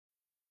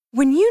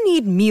When you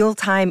need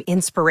mealtime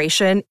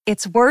inspiration,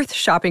 it's worth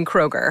shopping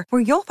Kroger,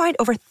 where you'll find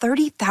over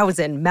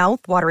 30,000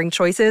 mouth-watering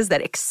choices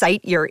that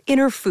excite your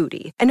inner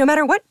foodie. And no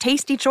matter what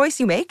tasty choice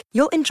you make,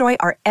 you'll enjoy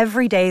our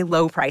everyday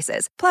low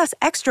prices, plus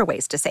extra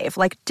ways to save,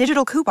 like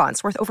digital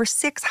coupons worth over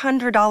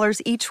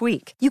 $600 each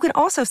week. You can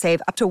also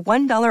save up to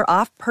 $1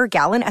 off per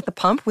gallon at the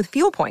pump with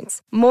fuel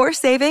points. More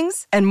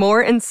savings and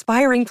more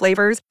inspiring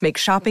flavors make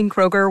shopping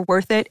Kroger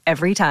worth it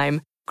every time.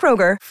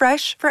 Kroger,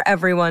 fresh for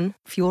everyone.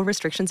 Fuel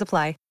restrictions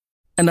apply.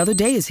 Another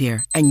day is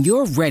here, and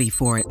you're ready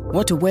for it.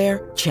 What to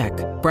wear? Check.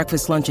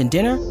 Breakfast, lunch, and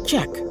dinner?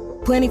 Check.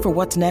 Planning for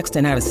what's next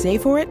and how to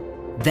save for it?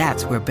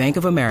 That's where Bank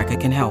of America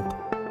can help.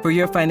 For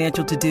your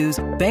financial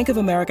to-dos, Bank of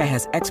America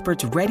has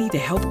experts ready to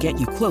help get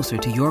you closer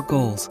to your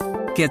goals.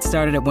 Get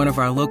started at one of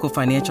our local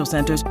financial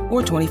centers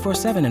or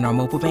 24/7 in our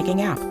mobile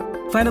banking app.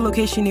 Find a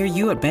location near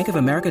you at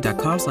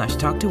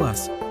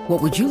bankofamerica.com/talktous.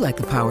 What would you like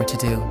the power to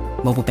do?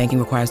 Mobile banking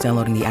requires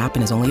downloading the app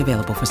and is only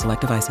available for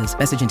select devices.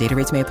 Message and data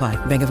rates may apply.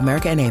 Bank of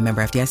America N.A.,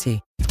 member FDIC.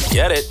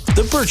 Get it?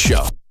 The Bert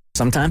Show.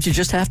 Sometimes you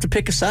just have to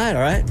pick a side,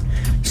 all right?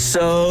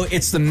 So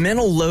it's the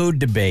mental load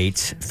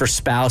debate for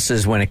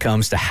spouses when it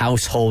comes to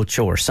household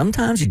chores.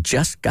 Sometimes you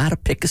just got to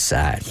pick a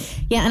side.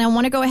 Yeah, and I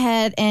want to go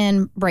ahead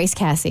and brace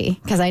Cassie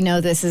because I know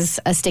this is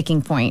a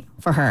sticking point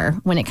for her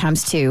when it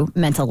comes to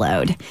mental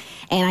load.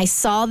 And I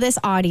saw this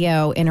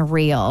audio in a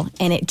reel,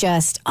 and it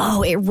just,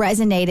 it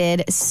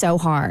resonated so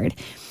hard.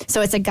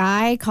 So it's a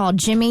guy called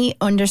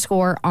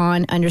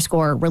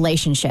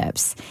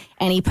Jimmy_on_relationships.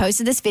 And he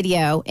posted this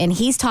video, and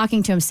he's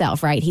talking to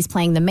himself, right? He's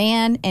playing the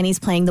man, and he's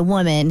playing the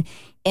woman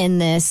in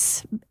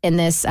this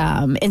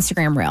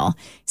Instagram reel.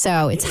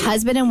 So it's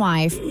husband and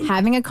wife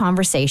having a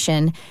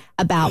conversation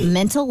about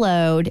mental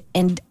load,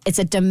 and it's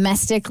a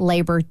domestic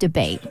labor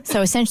debate.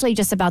 So essentially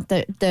just about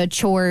the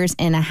chores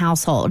in a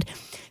household.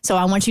 So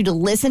I want you to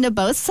listen to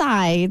both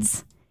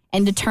sides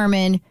and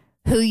determine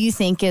who you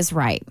think is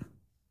right.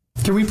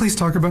 Can we please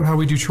talk about how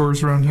we do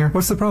chores around here?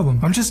 What's the problem?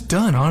 I'm just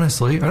done,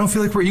 honestly. I don't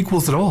feel like we're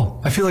equals at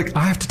all. I feel like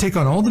I have to take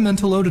on all the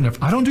mental load, and if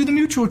I don't do the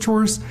mutual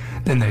chores,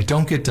 then they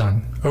don't get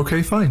done.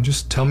 Okay, fine.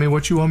 Just tell me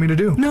what you want me to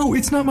do. No,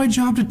 it's not my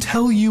job to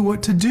tell you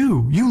what to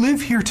do. You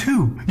live here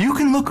too. You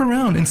can look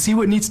around and see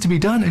what needs to be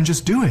done and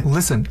just do it.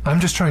 Listen, I'm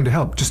just trying to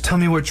help. Just tell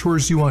me what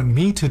chores you want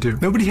me to do.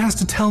 Nobody has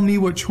to tell me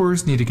what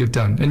chores need to get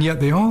done, and yet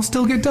they all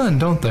still get done,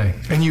 don't they?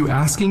 And you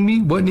asking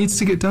me what needs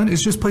to get done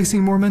is just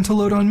placing more mental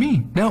load on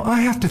me. Now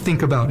I have to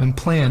think about and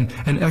plan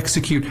and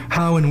execute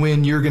how and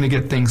when you're going to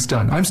get things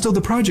done. I'm still the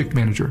project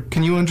manager.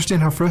 Can you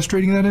understand how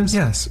frustrating that is?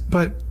 Yes,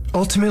 but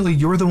ultimately,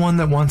 you're the one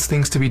that wants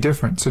things to be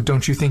different, so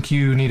don't you think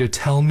you need to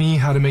tell me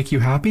how to make you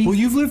happy? Well,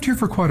 you've lived here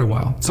for quite a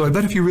while, so I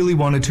bet if you really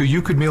wanted to,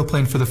 you could meal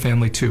plan for the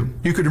family too.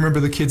 You could remember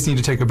the kids need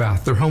to take a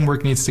bath, their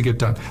homework needs to get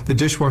done, the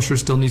dishwasher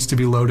still needs to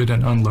be loaded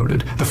and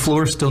unloaded, the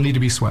floors still need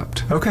to be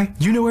swept. Okay,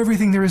 you know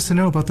everything there is to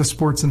know about the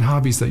sports and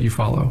hobbies that you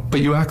follow,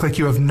 but you act like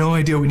you have no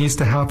idea what needs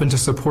to happen to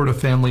support a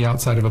family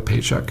outside of a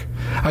paycheck.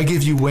 I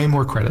give you way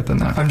more credit than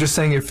that. I'm just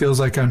saying it feels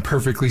like I'm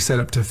perfectly set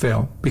up to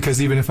fail,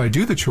 because even if I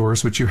do the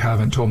chores, which you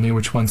haven't told me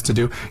which ones to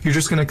do, you're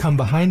just going to come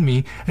behind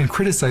me and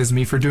criticize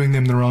me for doing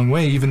them the wrong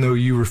way, even though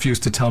you refuse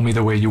to tell me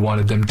the way you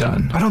wanted them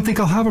done. I don't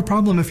think I'll have a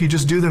problem if you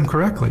just do them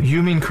correctly.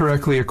 You mean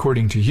correctly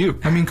according to you.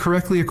 I mean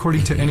correctly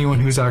according to anyone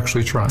who's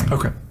actually trying.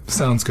 Okay,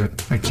 sounds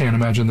good. I can't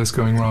imagine this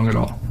going wrong at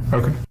all.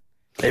 Okay.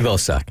 They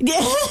both suck.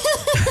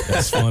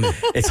 That's funny.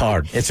 It's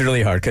hard. It's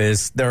really hard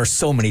because there are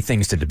so many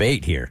things to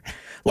debate here.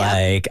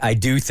 Like, I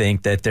do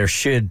think that there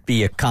should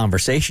be a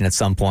conversation at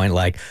some point,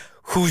 like,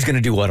 who's going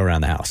to do what around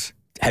the house?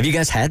 Have you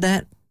guys had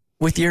that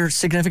with your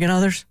significant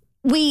others?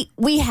 We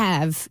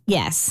have,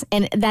 yes.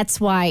 And that's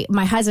why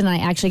my husband and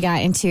I actually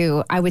got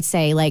into, I would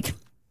say, like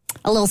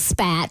a little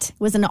spat. It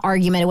wasn't an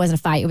argument. It wasn't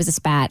a fight. It was a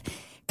spat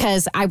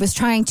because I was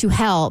trying to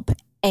help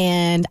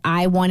and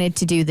I wanted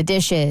to do the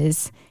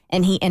dishes.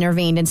 And he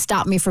intervened and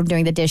stopped me from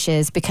doing the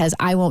dishes because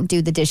I won't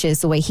do the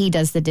dishes the way he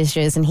does the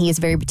dishes. And he is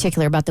very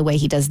particular about the way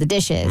he does the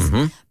dishes.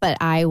 Mm-hmm. But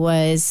I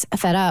was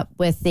fed up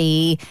with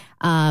the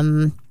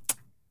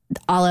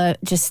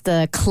just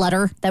the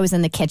clutter that was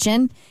in the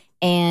kitchen.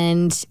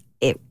 And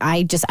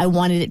I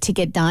wanted it to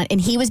get done.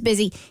 And he was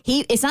busy.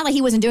 It's not like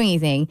he wasn't doing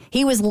anything.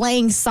 He was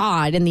laying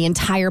sod in the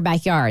entire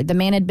backyard. The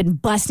man had been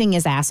busting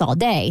his ass all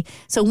day.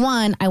 So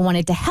one, I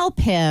wanted to help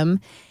him.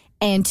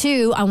 And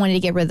two, I wanted to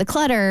get rid of the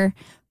clutter.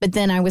 But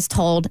then I was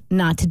told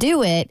not to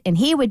do it, and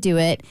he would do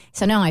it.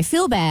 So now I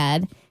feel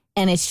bad,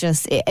 and it's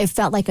just, it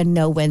felt like a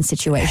no-win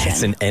situation.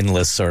 It's an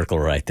endless circle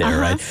right there,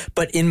 right?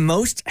 But in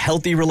most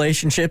healthy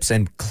relationships,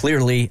 and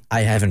clearly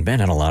I haven't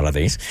been in a lot of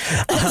these,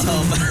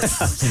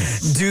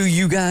 do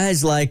you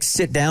guys like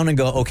sit down and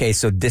go, okay,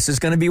 so this is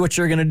going to be what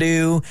you're going to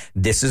do.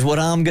 This is what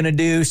I'm going to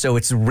do. So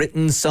it's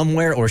written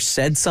somewhere or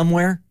said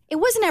somewhere? It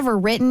wasn't ever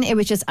written. It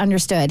was just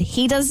understood.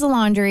 He does the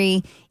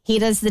laundry. He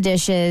does the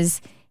dishes.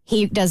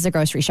 He does the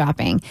grocery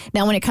shopping.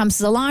 Now, when it comes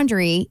to the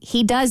laundry,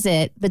 he does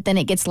it, but then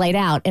it gets laid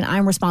out, and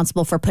I'm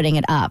responsible for putting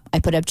it up. I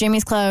put up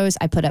Jimmy's clothes,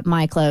 I put up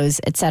my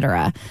clothes,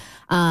 etc.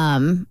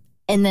 And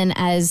then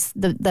as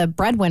the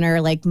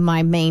breadwinner, like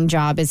my main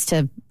job is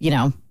to,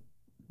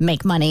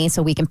 make money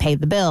so we can pay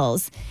the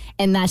bills.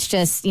 And that's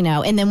just,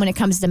 and then when it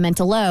comes to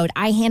mental load,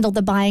 I handle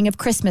the buying of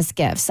Christmas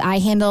gifts. I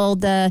handle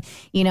the,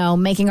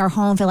 making our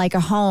home feel like a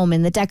home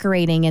and the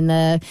decorating and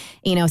the,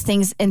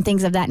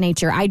 things of that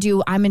nature.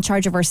 I'm in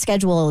charge of our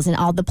schedules and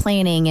all the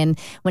planning. And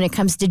when it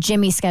comes to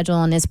Jimmy's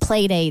schedule and his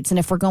play dates, and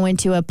if we're going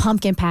to a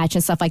pumpkin patch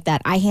and stuff like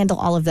that, I handle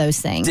all of those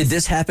things. Did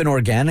this happen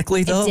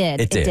organically though?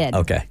 It did.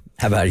 Okay.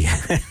 How about you?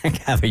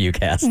 How about you,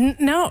 Cass?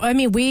 No, I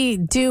mean, we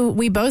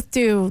both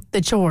do the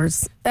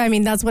chores. I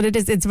mean, that's what it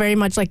is. It's very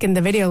much like in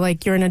the video,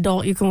 like you're an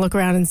adult, you can look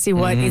around and see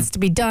what needs to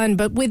be done.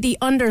 But with the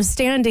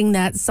understanding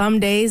that some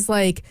days,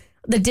 like,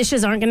 the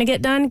dishes aren't going to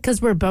get done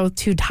because we're both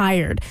too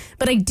tired.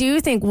 But I do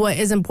think what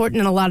is important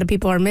and a lot of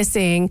people are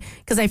missing,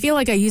 because I feel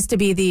like I used to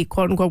be the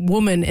quote unquote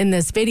woman in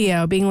this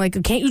video being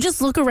like, can't you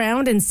just look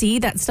around and see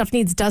that stuff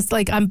needs dust?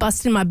 Like, I'm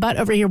busting my butt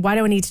over here. Why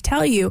do I need to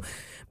tell you?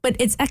 But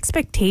it's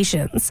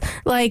expectations.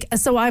 Like,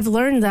 so I've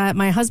learned that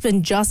my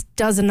husband just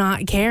does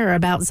not care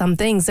about some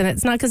things. And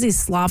it's not because he's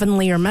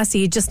slovenly or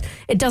messy.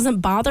 It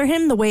doesn't bother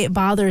him the way it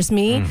bothers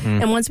me.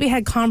 And once we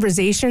had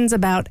conversations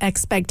about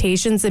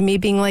expectations and me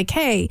being like,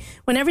 hey,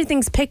 when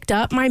everything's picked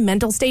up, my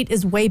mental state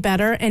is way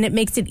better and it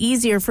makes it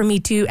easier for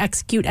me to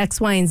execute X,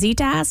 Y, and Z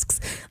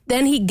tasks.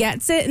 Then he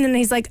gets it. And then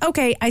he's like,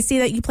 okay, I see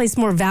that you place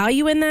more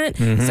value in that.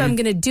 So I'm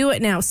going to do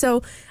it now.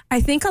 So I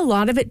think a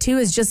lot of it, too,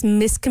 is just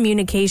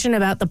miscommunication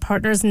about the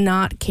partners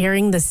not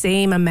caring the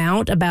same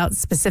amount about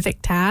specific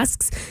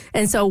tasks.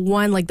 And so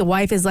one, like the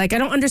wife is like, I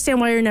don't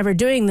understand why you're never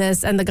doing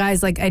this. And the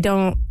guy's like,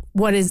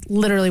 what is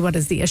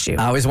the issue?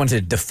 I always wanted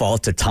to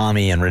default to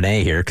Tommy and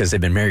Renee here because they've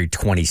been married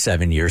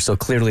 27 years. So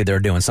clearly they're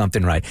doing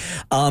something right.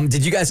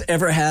 Did you guys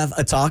ever have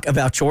a talk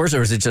about chores,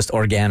 or is it just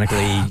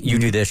organically you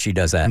do this, she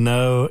does that?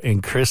 No,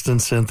 and Kristen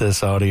sent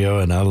this audio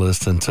and I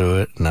listened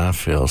to it and I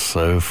feel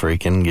so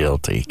freaking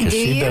guilty because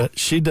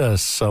she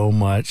does so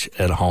much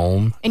at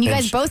home. And you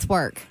guys both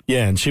work.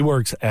 Yeah, and she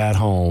works at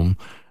home.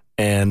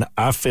 And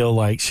I feel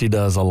like she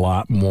does a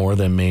lot more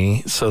than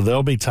me. So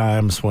there'll be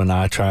times when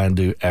I try and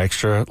do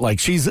extra. Like,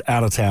 she's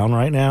out of town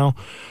right now.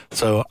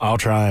 So I'll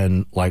try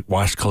and, like,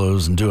 wash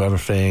clothes and do other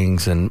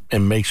things and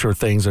make sure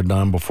things are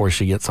done before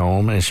she gets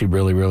home. And she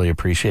really, really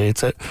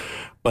appreciates it.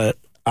 But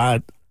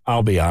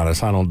I'll be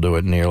honest, I don't do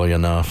it nearly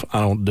enough.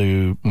 I don't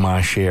do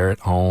my share at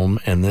home.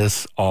 And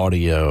this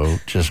audio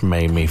just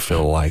made me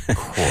feel like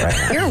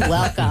crap. You're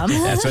welcome.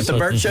 That's what the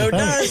Burt Show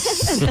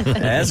does.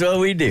 That's what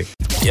we do.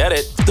 Get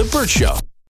it? The Burt Show.